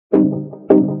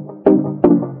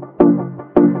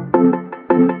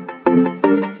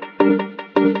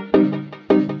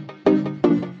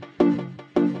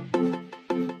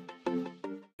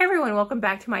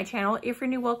back to my channel. If you're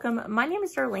new, welcome. My name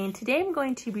is Darlene. Today I'm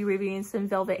going to be reviewing some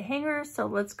velvet hangers. So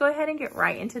let's go ahead and get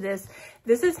right into this.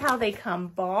 This is how they come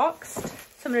boxed.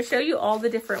 So I'm going to show you all the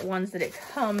different ones that it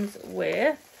comes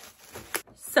with.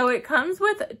 So it comes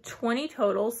with 20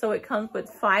 total. So it comes with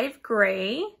 5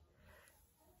 gray.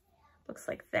 Looks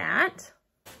like that.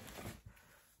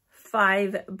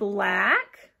 5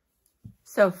 black.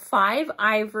 So 5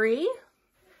 ivory.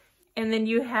 And then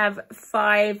you have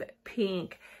 5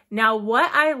 pink. Now, what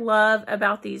I love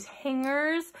about these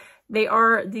hangers, they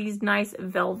are these nice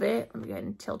velvet. Let me go ahead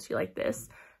and tilt you like this.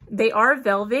 They are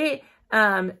velvet.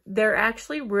 They're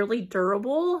actually really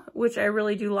durable, which I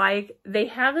really do like. They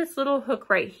have this little hook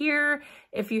right here.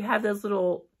 If you have those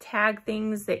little tag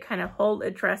things that kind of hold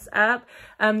a dress up,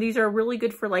 these are really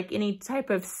good for like any type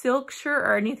of silk shirt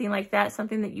or anything like that.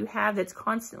 Something that you have that's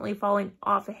constantly falling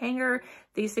off a hanger.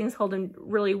 These things hold them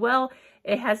really well.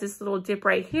 It has this little dip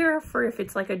right here for if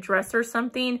it's like a dress or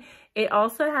something. It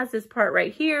also has this part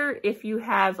right here if you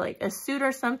have like a suit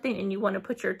or something and you want to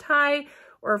put your tie,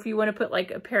 or if you want to put like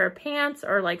a pair of pants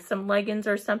or like some leggings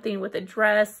or something with a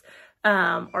dress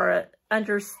or a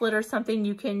under slit or something,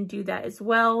 you can do that as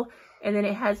well. And then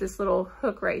it has this little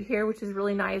hook right here, which is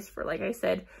really nice for, like I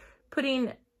said,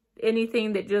 putting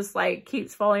anything that just like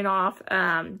keeps falling off.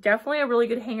 Definitely a really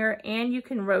good hanger, and you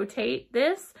can rotate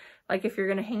this. Like if you're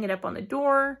going to hang it up on the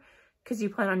door because you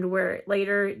plan on to wear it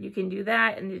later, you can do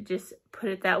that and you just put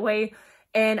it that way.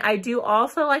 And I do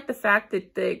also like the fact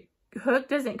that the hook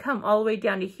doesn't come all the way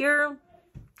down to here,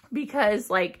 because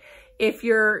like if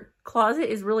your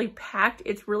closet is really packed,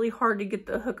 it's really hard to get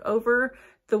the hook over.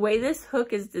 The way this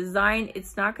hook is designed,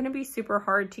 it's not going to be super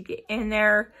hard to get in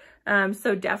there.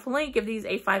 So definitely give these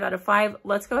a 5 out of 5.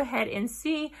 Let's go ahead and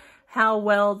see how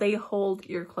well they hold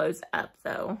your clothes up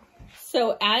though.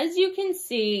 So as you can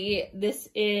see, this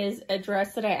is a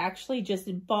dress that I actually just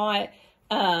bought.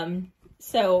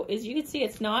 So as you can see,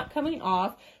 it's not coming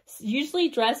off. Usually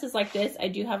dresses like this, I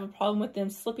do have a problem with them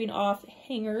slipping off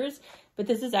hangers, but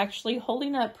this is actually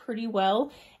holding up pretty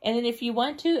well. And then if you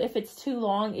want to, if it's too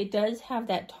long, it does have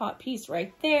that top piece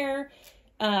right there.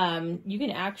 You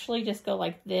can actually just go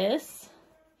like this.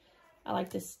 I like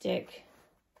to stick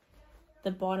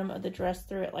the bottom of the dress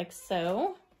through it like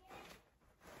so.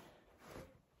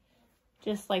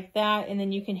 Just like that. And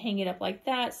then you can hang it up like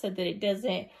that so that it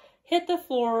doesn't hit the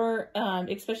floor,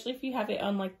 especially if you have it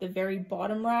on like the very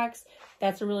bottom racks.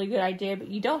 That's a really good idea, but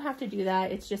you don't have to do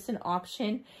that. It's just an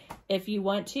option if you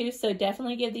want to. So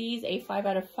definitely give these a 5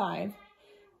 out of 5.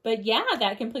 But yeah,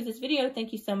 that completes this video.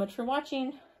 Thank you so much for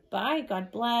watching. Bye.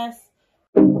 God bless.